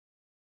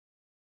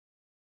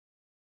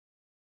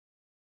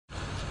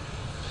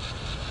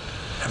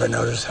Ever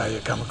notice how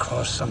you come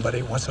across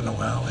somebody once in a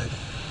while that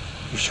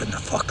you shouldn't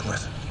have fucked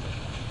with?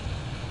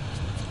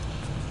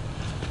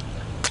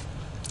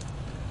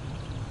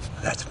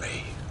 That's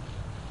me.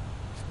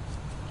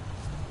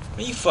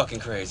 Man, you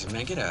fucking crazy,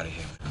 man. Get out of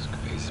here. This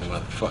crazy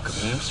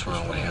motherfucker, man. What's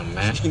wrong with him,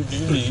 man?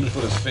 He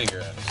put his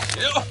finger out.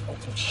 Oh,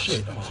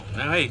 shit. Come on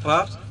now. Hey,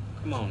 Pops.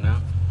 Come on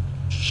now.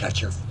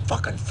 Shut your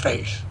fucking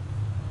face.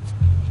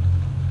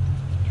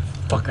 You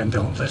fucking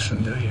don't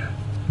listen, do you?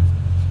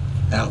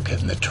 Now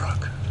get in the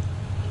truck.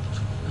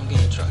 Don't get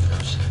in the truck,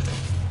 Coach.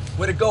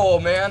 Way to go,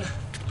 old man.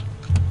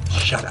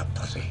 Shut up,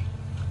 pussy.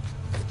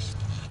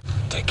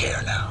 Take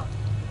care now.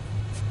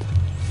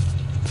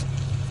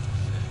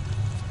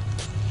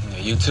 Yeah,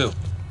 you too.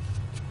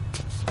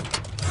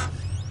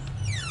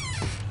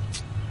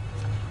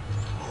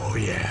 Oh,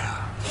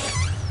 yeah.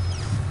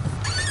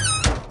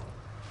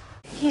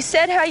 He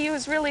said how you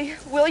was really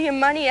William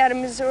Money out of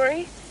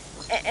Missouri.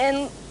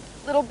 And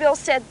little Bill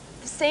said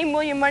the same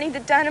William Money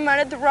that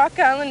dynamited the Rock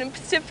Island and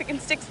Pacific in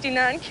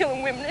 '69,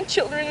 killing women and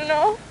children and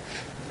all.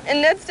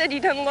 And Ned said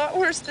he'd done a lot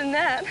worse than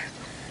that.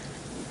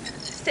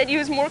 Said he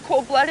was more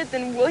cold-blooded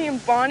than William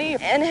Bonney,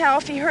 and how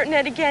if he hurt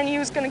Ned again, he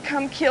was gonna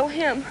come kill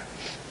him.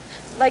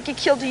 Like he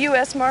killed a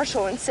U.S.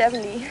 Marshal in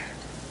 '70.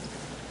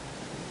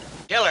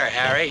 Kill her,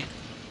 Harry.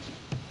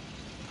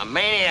 A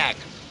maniac.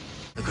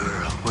 The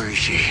girl, where is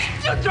she?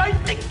 You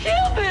tried to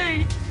kill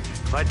me!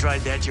 If I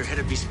tried that, your head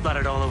would be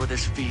splattered all over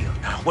this field.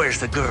 Where's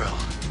the girl?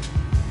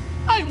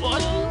 I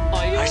want a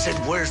lawyer. I said,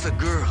 where's the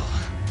girl?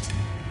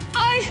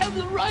 I have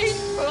the right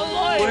for a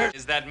lawyer.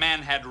 Is that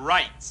man had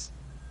rights?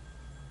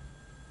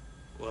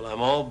 Well, I'm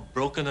all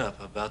broken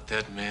up about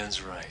that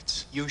man's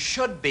rights. You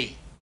should be.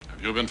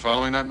 Have you been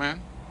following that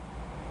man?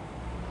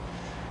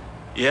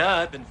 Yeah,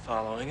 I've been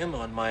following him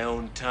on my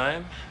own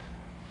time.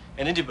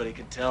 And anybody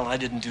can tell I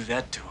didn't do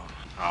that to him.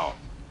 How?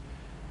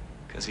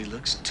 Because he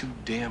looks too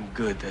damn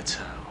good, that's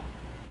how.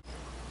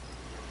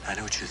 I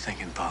know what you're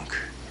thinking, punk.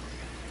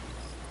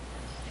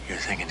 You're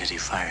thinking, did he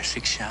fire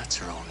 6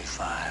 shots or only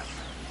 5?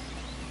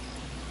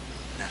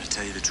 Now, to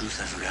tell you the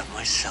truth, I forgot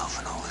myself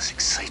in all this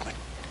excitement.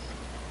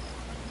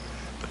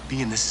 But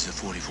being this is a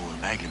 44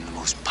 Magnum, the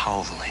most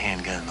powerful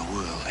handgun in the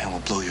world, and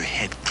will blow your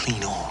head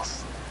clean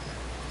off,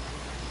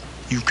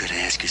 you gotta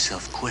ask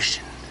yourself a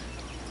question.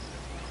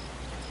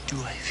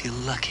 Do I feel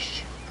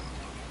lucky?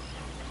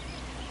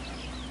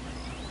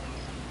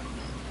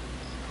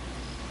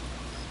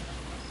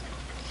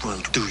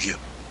 Well, do you,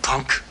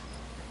 punk?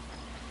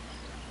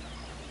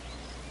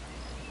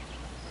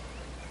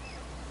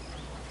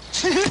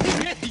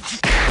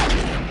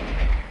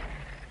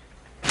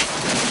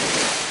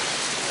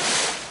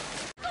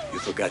 You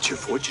forgot your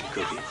fortune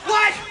cookie.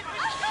 What?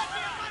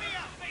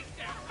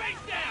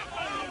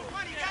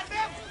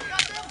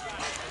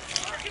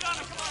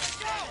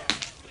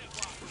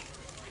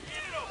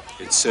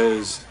 It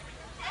says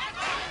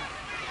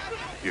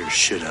you're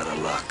shit out of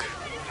luck.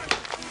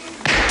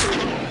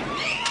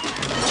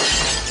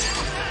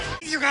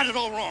 You got it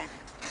all wrong.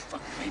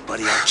 Fuck me,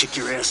 buddy. I'll kick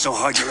your ass so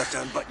hard you left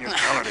to unbutton your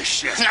collar to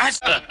shit.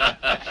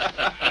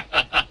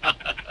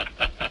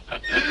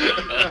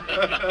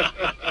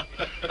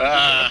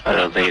 I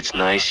don't think it's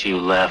nice you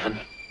laughing.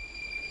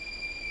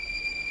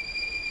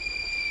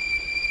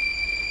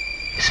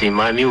 You see,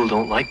 my mule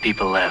don't like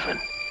people laughing.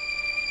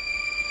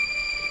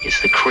 It's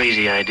the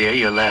crazy idea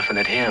you're laughing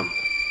at him.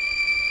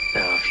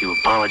 Now, if you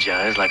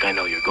apologize like I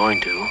know you're going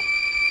to,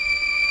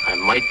 I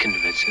might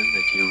convince him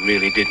that you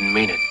really didn't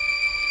mean it.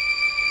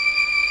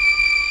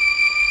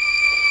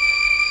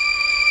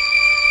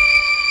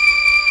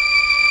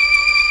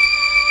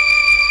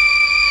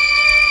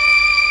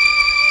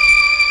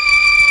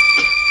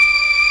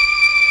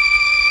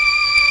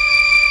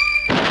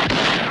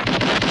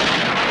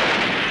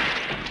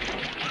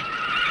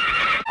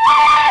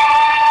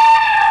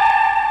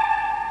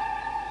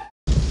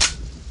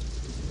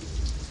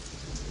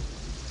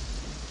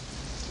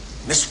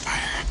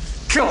 Misfire.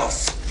 Kill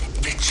us,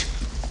 bitch.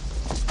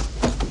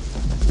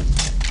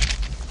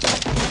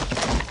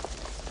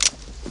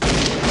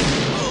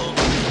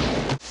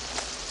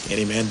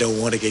 Any man don't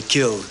want to get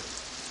killed.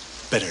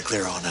 Better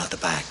clear on out the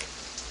back.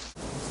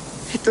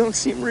 It don't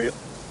seem real.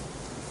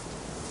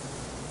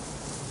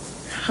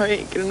 I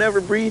ain't gonna never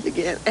breathe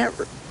again,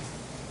 ever.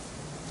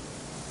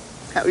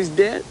 How he's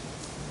dead.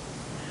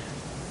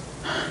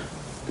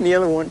 And the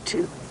other one,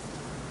 too.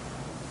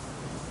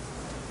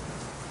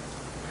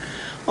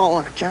 All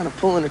on account of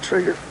pulling a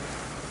trigger.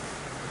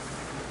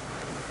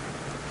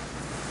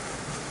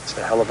 It's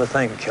a hell of a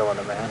thing, killing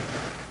a man.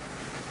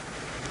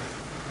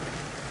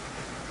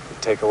 You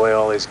take away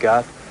all he's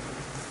got,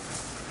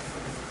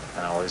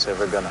 and all he's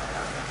ever gonna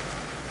have.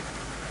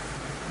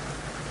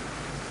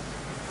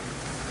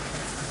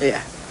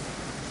 Yeah.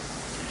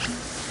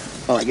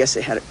 Well, I guess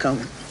they had it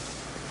coming.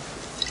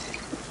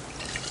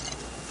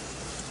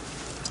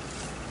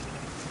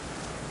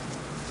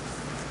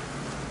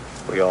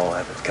 We all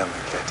have it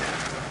coming, kid.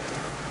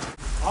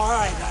 All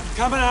right, I'm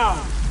coming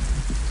out.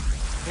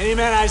 Any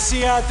man I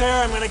see out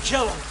there, I'm gonna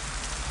kill him.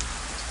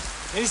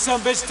 Any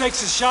son of a bitch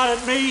takes a shot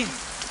at me,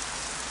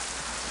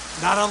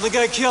 Not only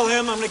gonna kill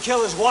him, I'm gonna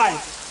kill his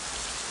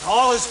wife.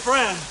 All his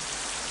friends.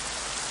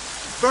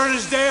 Burn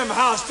his damn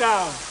house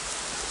down.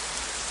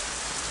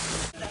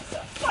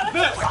 What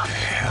the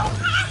hell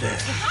is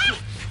this?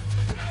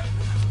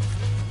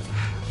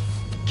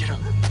 Get up.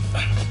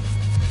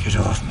 Get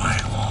off my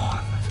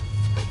lawn.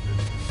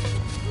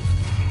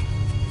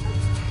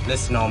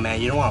 Listen, old man,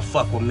 you don't want to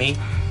fuck with me.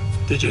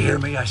 Did you hear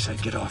me? I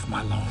said get off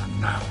my lawn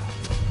now.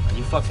 Are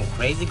you fucking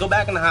crazy? Go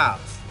back in the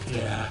house.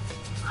 Yeah,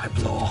 I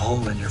blow a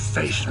hole in your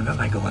face and then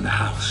I go in the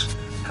house.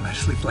 And I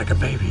sleep like a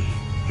baby.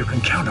 You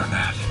can count on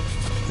that.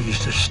 We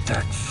used to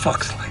stack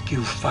fucks like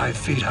you 5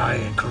 feet high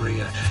in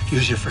Korea.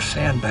 Use you for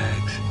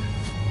sandbags.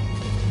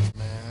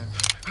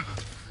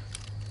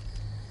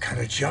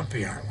 Kind of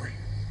jumpy, aren't we?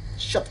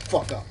 Shut the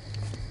fuck up.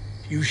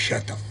 You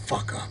shut the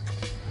fuck up.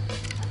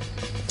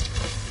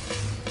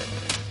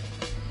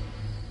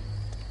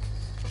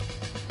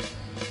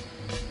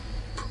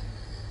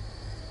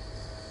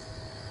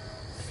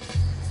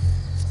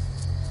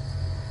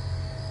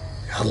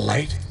 A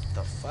light?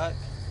 The fuck?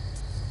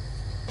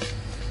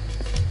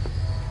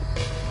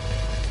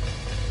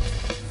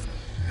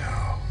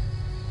 No.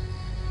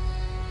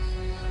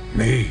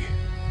 Me.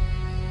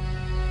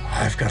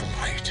 I've got a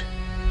light.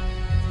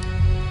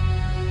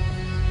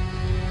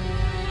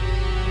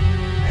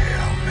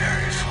 Hail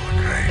Mary, full of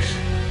grace.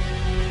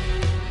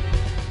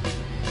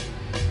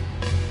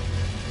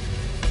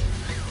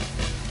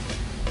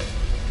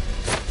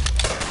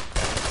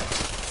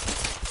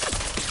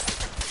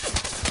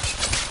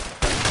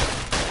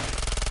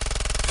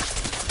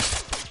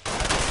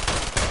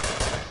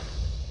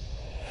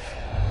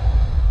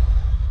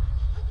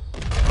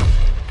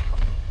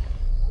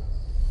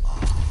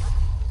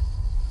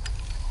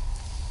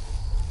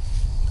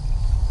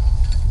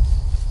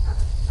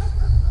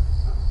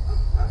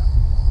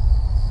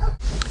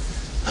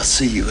 I'll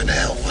see you in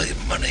hell, William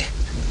Money.